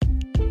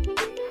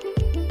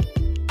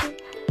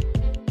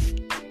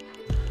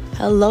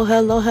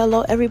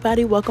Hello,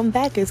 everybody. Welcome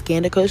back. It's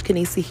Gander Coach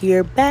Kenisi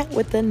here, back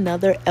with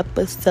another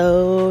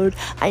episode.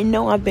 I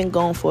know I've been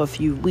gone for a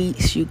few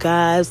weeks, you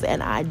guys,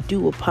 and I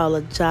do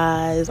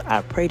apologize.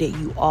 I pray that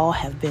you all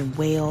have been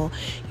well.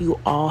 You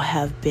all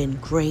have been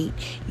great.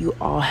 You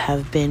all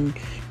have been,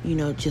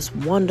 just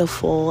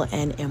wonderful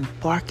and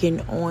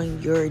embarking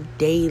on your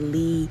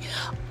daily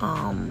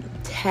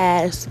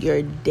tasks,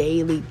 your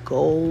daily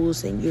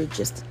goals, and you're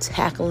just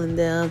tackling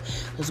them,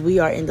 because we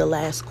are in the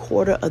last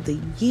quarter of the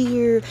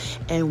year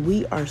and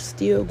we are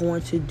still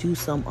going to do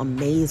some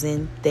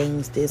amazing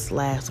things this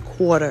last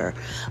quarter.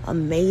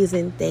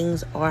 Amazing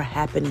things are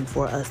happening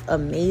for us.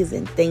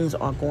 Amazing things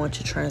are going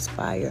to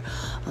transpire.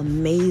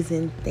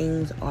 Amazing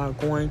things are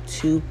going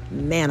to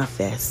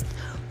manifest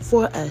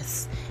for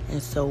us.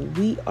 And so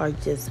we are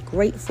just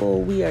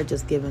grateful. We are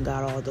just giving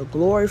God all the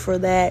glory for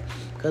that,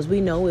 because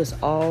we know it's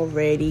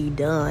already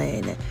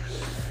done.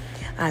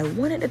 I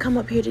wanted to come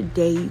up here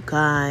today, you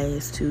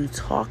guys, to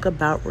talk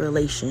about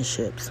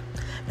relationships.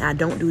 Now, I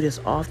don't do this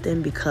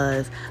often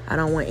because I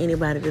don't want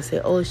anybody to say,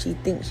 oh, she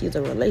thinks she's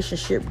a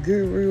relationship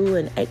guru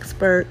and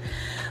expert.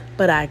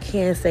 But I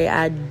can say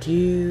I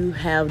do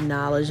have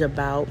knowledge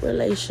about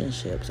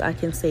relationships. I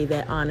can say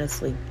that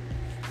honestly.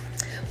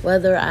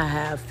 Whether I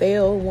have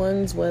failed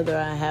ones, whether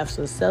I have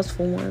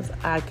successful ones,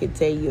 I could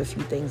tell you a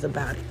few things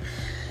about it.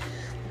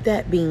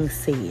 That being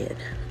said,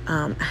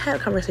 I had a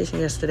conversation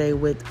yesterday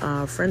with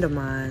a friend of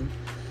mine,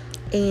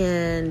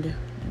 and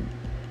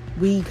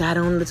we got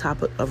on the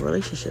topic of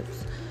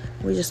relationships.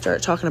 We just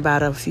started talking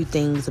about a few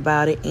things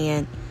about it,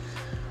 and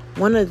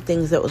one of the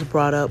things that was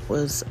brought up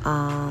was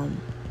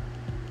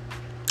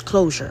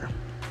closure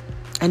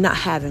and not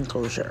having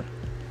closure.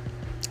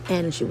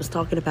 And she was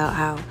talking about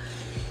how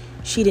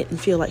she didn't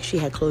feel like she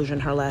had closure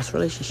in her last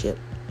relationship,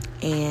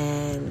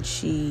 and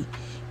she's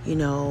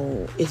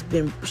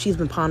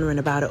been pondering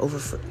about it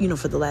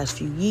for the last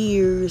few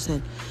years,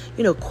 and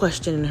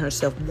questioning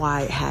herself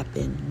why it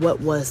happened. What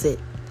was it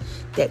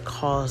that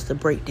caused the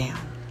breakdown?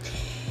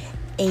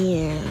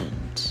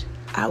 And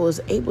I was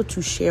able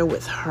to share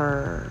with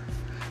her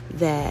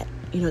that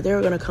there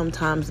are going to come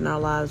times in our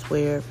lives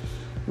where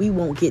we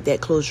won't get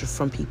that closure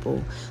from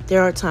people.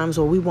 There are times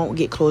where we won't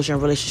get closure in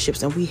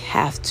relationships, and we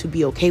have to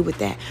be okay with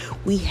that.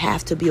 We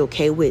have to be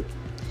okay with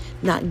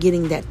not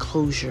getting that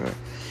closure,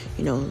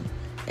 and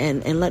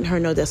letting her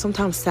know that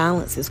sometimes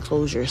silence is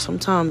closure.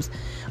 Sometimes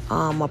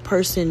a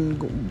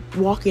person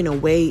walking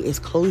away is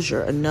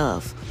closure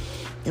enough,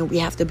 and we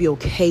have to be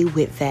okay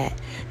with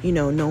that,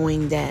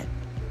 knowing that's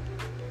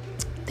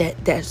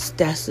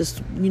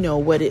just,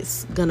 what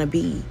it's gonna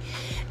be.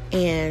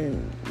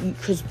 And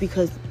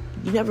because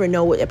you never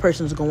know what that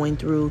person's going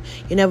through.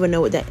 You never know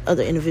what that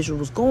other individual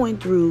was going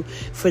through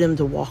for them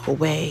to walk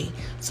away.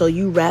 So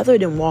you rather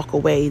than walk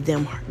away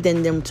than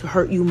them to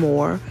hurt you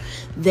more,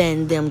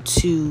 than them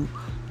to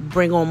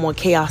bring on more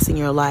chaos in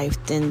your life,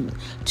 than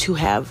to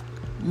have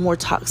more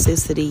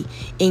toxicity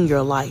in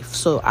your life.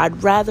 So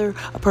I'd rather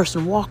a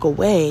person walk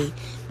away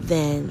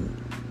than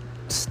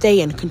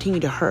stay and continue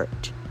to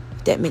hurt,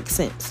 if that makes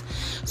sense.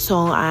 So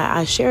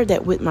I shared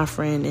that with my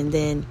friend, and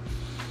then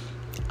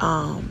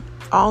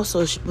also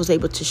was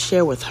able to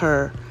share with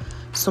her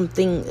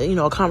something,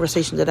 a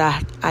conversation that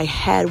I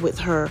had with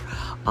her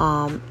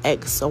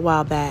ex a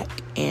while back,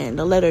 and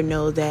to let her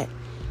know that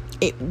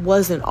it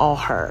wasn't all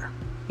her,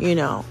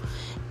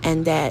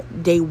 and that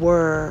they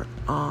were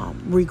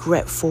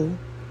regretful,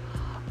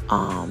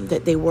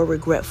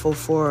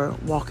 for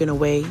walking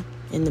away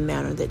in the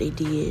manner that they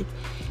did.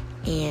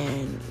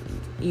 And,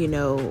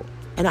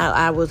 and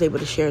I was able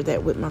to share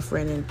that with my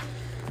friend, and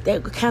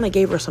that kind of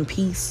gave her some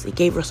peace. It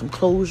gave her some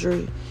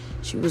closure.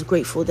 She was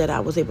grateful that I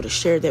was able to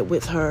share that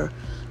with her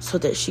so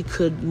that she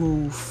could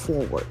move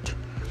forward.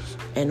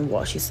 And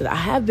she said, I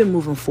have been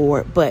moving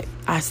forward, but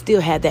I still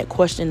had that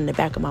question in the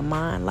back of my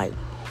mind, like,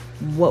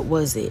 what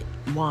was it?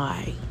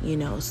 Why?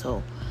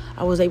 So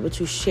I was able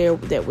to share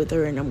that with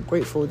her, and I'm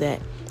grateful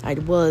that I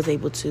was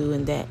able to,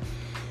 and that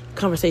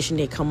conversation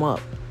did come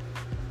up.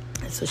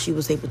 And so she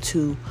was able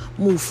to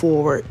move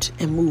forward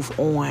and move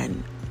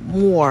on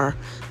more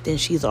than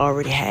she's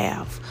already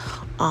have.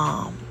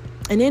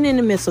 And then in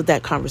the midst of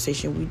that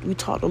conversation, we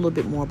talked a little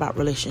bit more about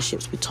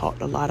relationships. We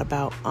talked a lot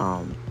about,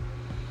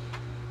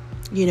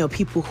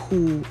 people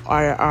who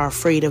are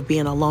afraid of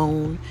being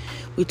alone.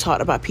 We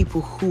talked about people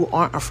who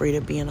aren't afraid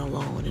of being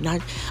alone.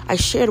 And I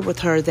shared with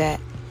her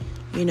that,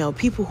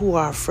 people who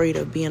are afraid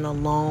of being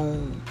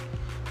alone,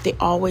 they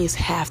always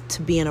have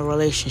to be in a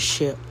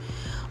relationship.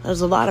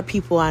 There's a lot of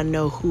people I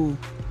know who,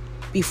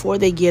 before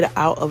they get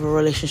out of a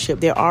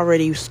relationship, they're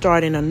already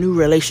starting a new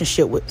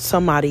relationship with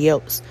somebody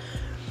else.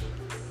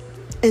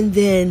 And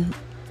then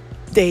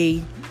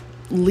they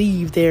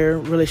leave their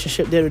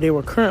relationship that they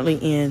were currently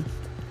in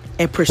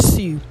and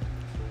continue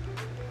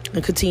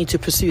to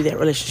pursue that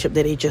relationship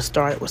that they just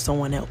started with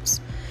someone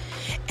else.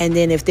 And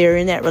then if they're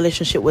in that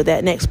relationship with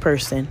that next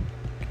person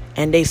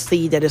and they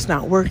see that it's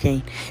not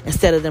working,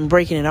 instead of them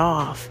breaking it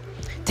off,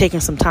 taking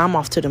some time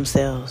off to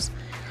themselves,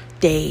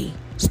 they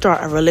start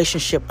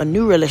a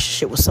new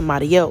relationship with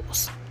somebody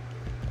else.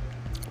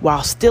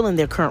 while still in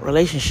their current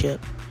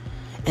relationship.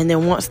 And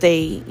then once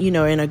they,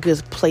 are in a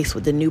good place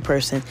with the new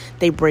person,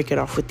 they break it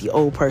off with the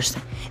old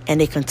person. And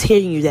they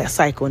continue that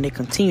cycle and they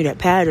continue that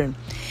pattern.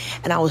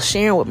 And I was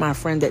sharing with my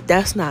friend that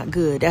that's not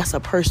good. That's a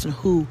person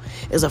who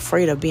is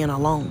afraid of being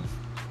alone.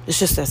 It's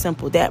just that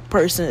simple. That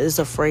person is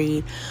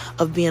afraid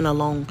of being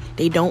alone.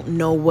 They don't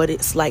know what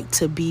it's like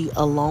to be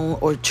alone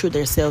or to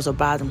themselves or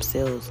by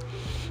themselves.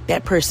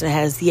 That person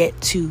has yet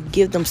to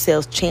give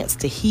themselves chance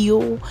to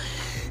heal.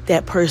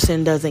 That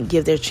person doesn't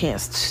give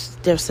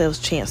themselves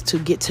chance to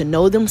get to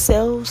know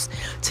themselves,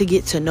 to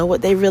get to know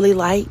what they really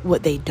like,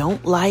 what they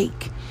don't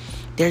like.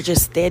 They're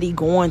just steady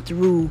going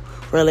through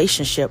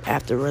relationship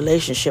after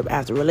relationship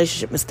after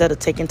relationship instead of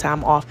taking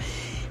time off,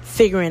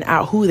 figuring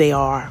out who they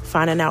are,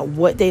 finding out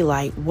what they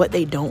like, what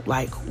they don't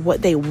like,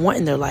 what they want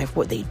in their life,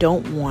 what they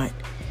don't want,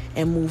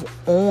 and move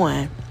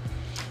on.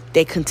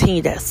 They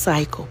continue that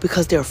cycle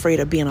because they're afraid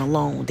of being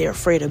alone. They're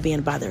afraid of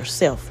being by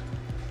themselves.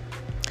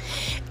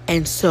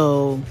 And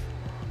so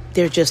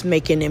they're just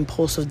making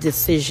impulsive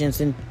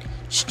decisions and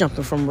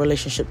jumping from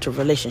relationship to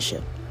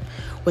relationship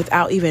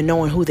without even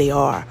knowing who they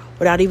are,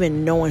 without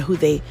even knowing who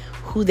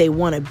they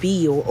want to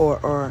be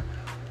or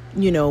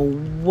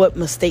what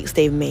mistakes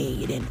they've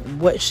made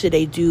and what should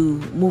they do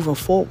moving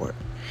forward.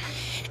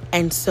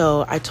 And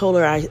so I told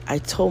her, I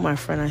told my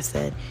friend, I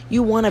said,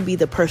 you want to be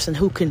the person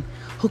who can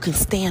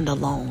stand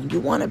alone. You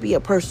want to be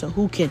a person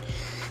who can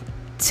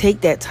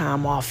take that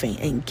time off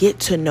and get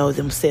to know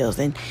themselves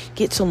and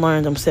get to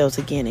learn themselves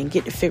again and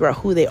get to figure out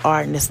who they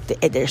are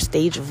at their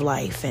stage of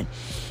life and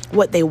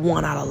what they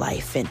want out of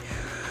life and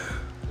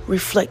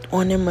reflect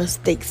on their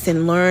mistakes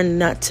and learn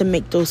not to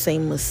make those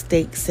same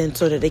mistakes, and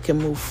so that they can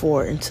move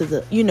forward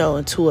into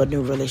into a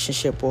new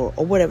relationship or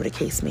whatever the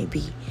case may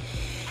be.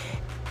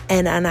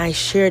 And I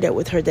shared that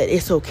with her, that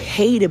it's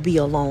okay to be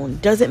alone.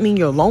 Doesn't mean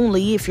you're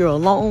lonely if you're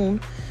alone.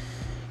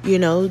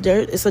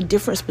 There's a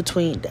difference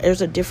between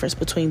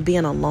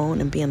being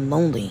alone and being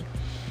lonely.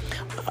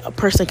 A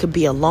person could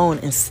be alone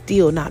and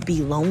still not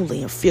be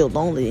lonely and feel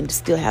lonely and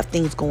still have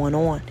things going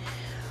on.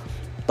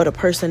 But a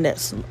person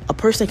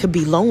could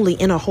be lonely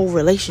in a whole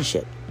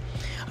relationship.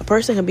 A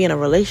person can be in a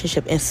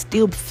relationship and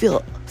still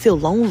feel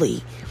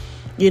lonely.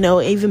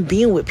 Even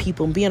being with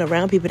people and being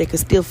around people, they can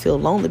still feel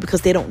lonely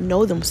because they don't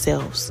know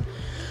themselves.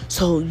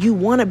 So you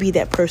want to be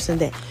that person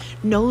that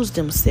knows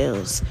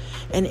themselves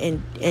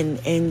and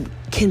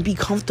can be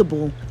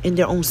comfortable in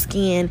their own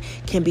skin,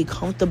 can be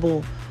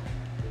comfortable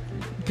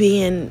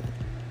being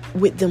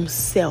with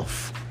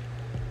themselves,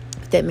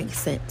 if that makes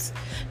sense,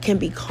 can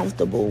be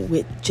comfortable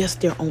with just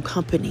their own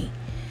company.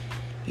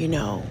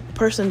 A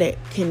person that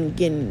can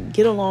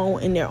get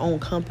along in their own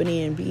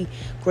company and be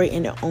great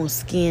in their own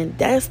skin,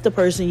 that's the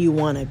person you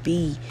want to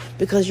be,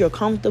 because you're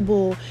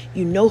comfortable,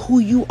 you know who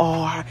you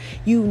are,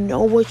 you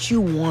know what you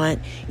want,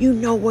 you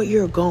know where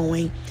you're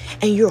going,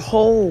 and you're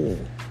whole.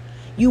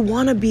 You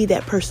want to be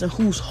that person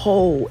who's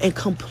whole and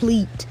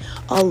complete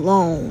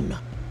alone,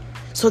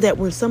 so that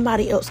when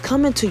somebody else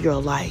come into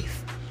your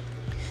life,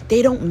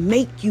 they don't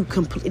make you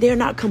complete. They're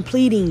not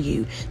completing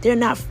you. They're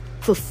not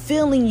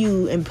fulfilling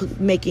you and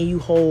making you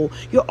whole.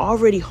 You're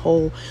already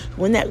whole.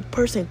 When that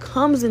person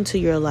comes into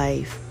your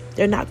life,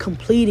 they're not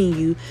completing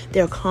you.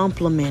 They're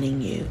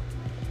complimenting you.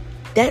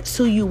 That's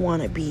who you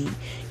want to be.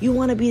 You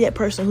want to be that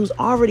person who's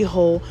already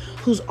whole,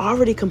 who's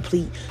already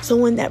complete. So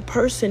when that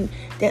person,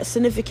 that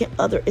significant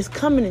other, is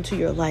coming into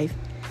your life,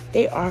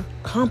 they are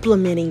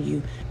complimenting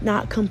you,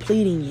 not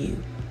completing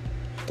you.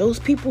 Those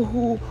people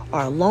who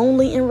are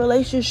lonely in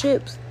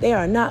relationships, they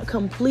are not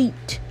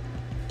complete,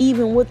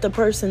 even with the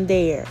person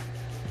there.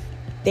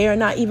 They are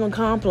not even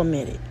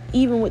complimented,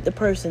 even with the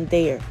person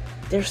there.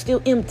 They're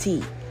still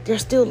empty. They're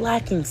still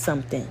lacking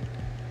something.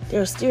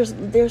 They're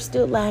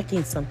still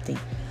lacking something.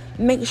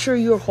 Make sure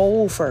you're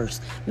whole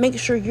first. Make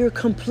sure you're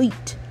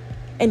complete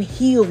and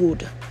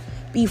healed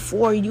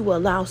before you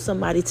allow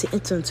somebody to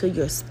enter into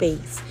your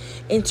space,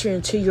 enter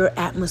into your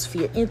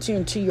atmosphere, enter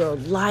into your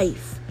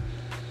life.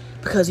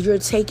 Because you're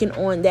taking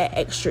on that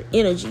extra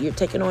energy. You're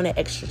taking on that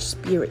extra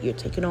spirit. You're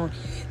taking on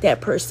that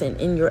person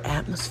in your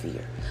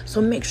atmosphere.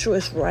 So make sure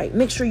it's right.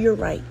 Make sure you're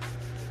right.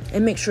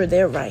 And make sure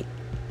they're right.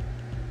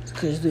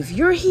 Because if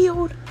you're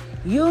healed,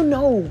 you'll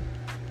know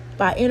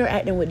by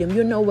interacting with them.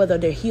 You'll know whether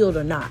they're healed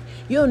or not.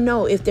 You'll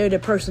know if they're the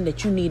person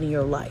that you need in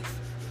your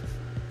life.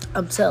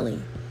 I'm telling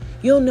you.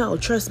 You'll know.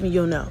 Trust me,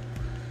 you'll know.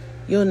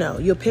 You'll know.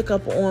 You'll pick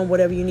up on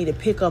whatever you need to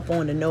pick up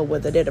on to know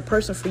whether they're the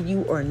person for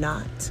you or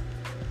not.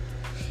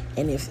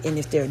 And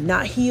if they're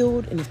not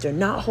healed and if they're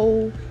not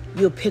whole,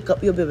 you'll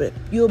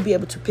be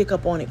able to pick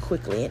up on it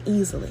quickly and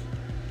easily.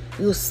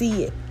 You'll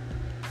see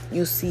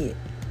it.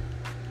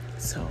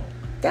 So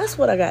that's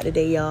what I got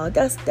today, y'all.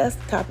 That's the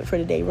topic for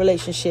today,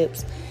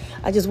 relationships.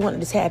 I just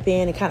wanted to tap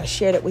in and kind of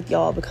share that with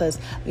y'all because,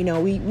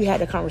 we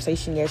had a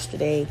conversation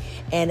yesterday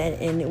and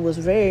it was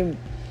very,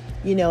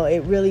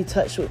 it really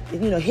touched,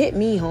 hit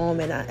me home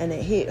and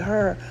it hit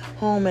her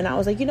home. And I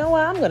was like, you know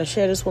what? I'm going to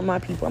share this with my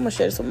people. I'm going to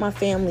share this with my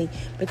family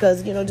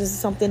because, this is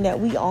something that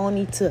we all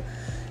need to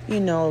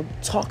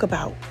talk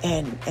about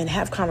and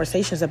have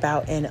conversations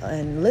about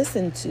and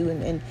listen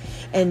to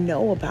and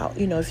know about,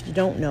 if you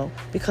don't know.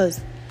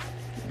 Because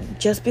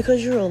just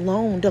because you're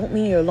alone don't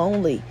mean you're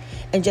lonely.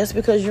 And just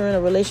because you're in a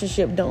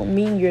relationship don't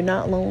mean you're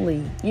not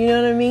lonely. You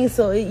know what I mean?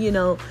 So,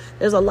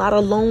 there's a lot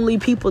of lonely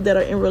people that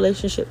are in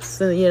relationships,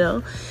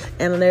 and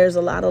there's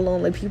a lot of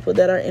lonely people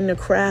that are in the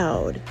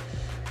crowd.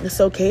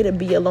 It's okay to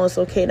be alone. It's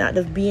okay not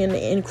to be in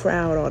the in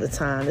crowd all the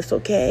time. It's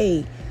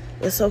okay.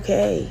 It's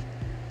okay,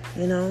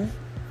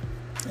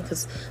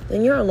 because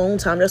then your alone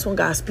time, that's when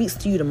God speaks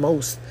to you the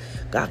most.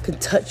 God can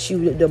touch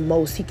you the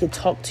most. He can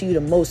talk to you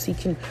the most. He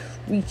can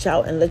reach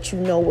out and let you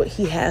know what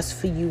he has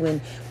for you and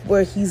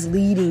where he's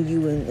leading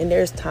you. And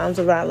there's times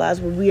of our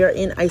lives where we are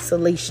in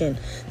isolation.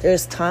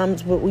 There's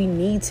times where we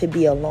need to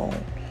be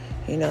alone,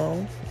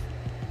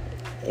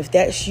 If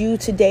that's you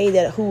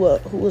today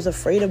who is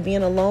afraid of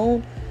being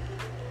alone,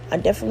 I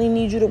definitely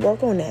need you to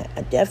work on that.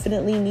 I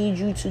definitely need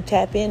you to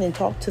tap in and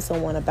talk to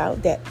someone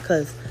about that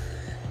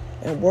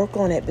and work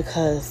on it,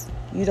 because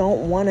you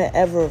don't want to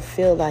ever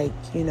feel like,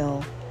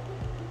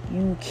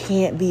 you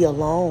can't be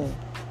alone.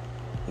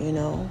 You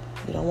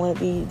don't want to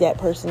be that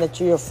person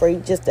that you're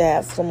afraid just to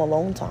have some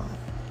alone time.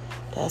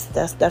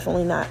 That's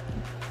definitely not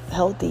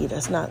healthy.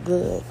 That's not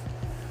good.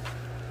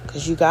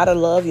 Because you got to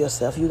love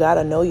yourself. You got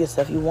to know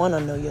yourself. You want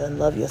to know you and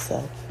love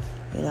yourself,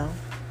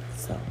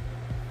 So,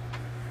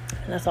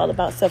 and that's all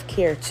about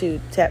self-care too.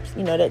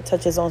 That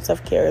touches on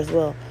self-care as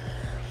well.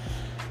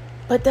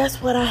 But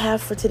that's what I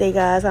have for today,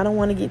 guys. I don't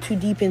want to get too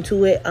deep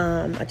into it.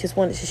 I just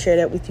wanted to share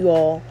that with you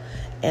all,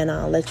 and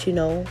I'll let you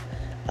know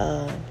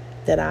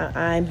that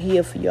I'm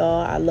here for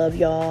y'all. I love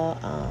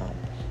y'all.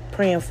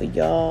 Praying for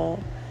y'all,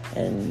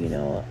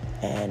 and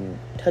and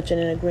touching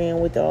and agreeing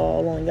with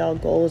y'all on y'all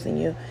goals and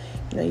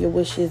your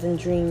wishes and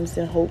dreams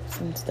and hopes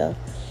and stuff.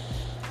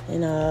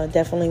 And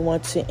definitely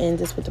want to end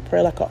this with a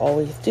prayer like I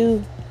always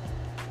do.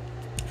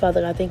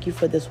 Father God, thank you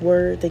for this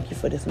word. Thank you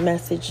for this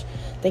message.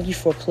 Thank you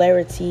for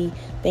clarity.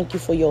 Thank you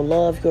for your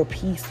love, your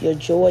peace, your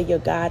joy, your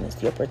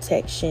guidance, your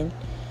protection.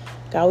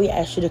 God, we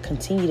ask you to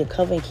continue to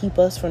cover and keep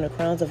us from the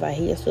crowns of our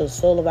heads to the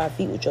sole of our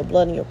feet with your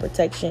blood and your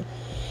protection.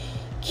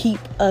 Keep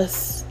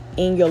us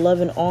in your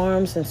loving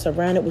arms and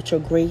surrounded with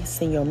your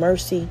grace and your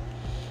mercy.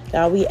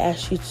 God, we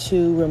ask you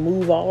to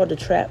remove all the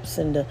traps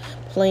and the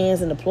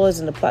plans and the ploys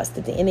and the plots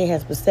that the enemy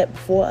has beset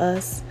before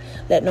us.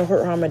 Let no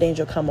hurt, harm, or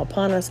danger come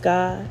upon us,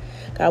 God.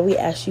 God, we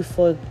ask you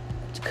for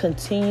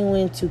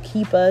continuing to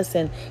keep us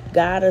and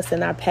guide us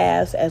in our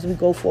paths as we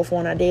go forth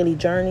on our daily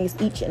journeys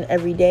each and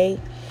every day.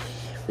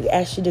 We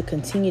ask you to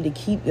continue to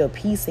keep your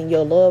peace and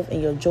your love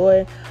and your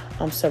joy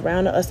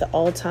surrounding us at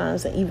all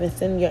times, and even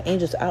send your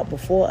angels out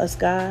before us,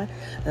 God,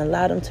 and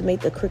allow them to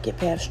make the crooked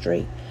path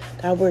straight.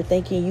 God, we're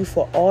thanking you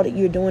for all that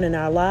you're doing in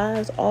our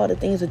lives, all the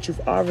things that you've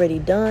already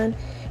done,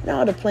 and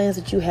all the plans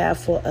that you have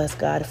for us,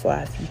 God, for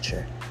our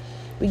future.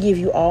 We give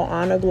you all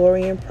honor,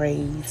 glory, and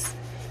praise,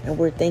 and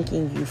we're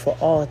thanking you for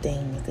all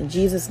things. In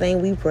Jesus'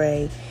 name we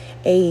pray.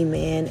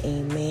 Amen,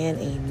 amen,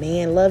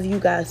 amen. Love you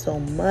guys so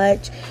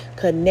much.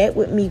 Connect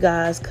with me,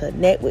 guys.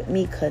 Connect with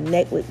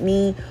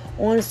me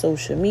on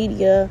social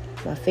media.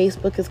 My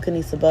Facebook is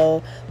Kenisa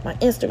Bow. My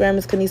Instagram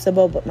is Kenisa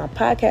Bow, but my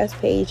podcast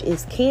page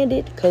is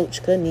Candid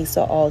Coach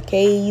Kenisa, all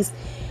K's.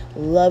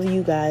 Love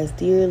you guys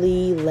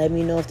dearly. Let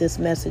me know if this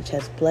message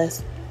has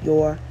blessed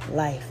your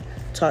life.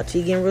 Talk to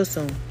you again real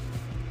soon.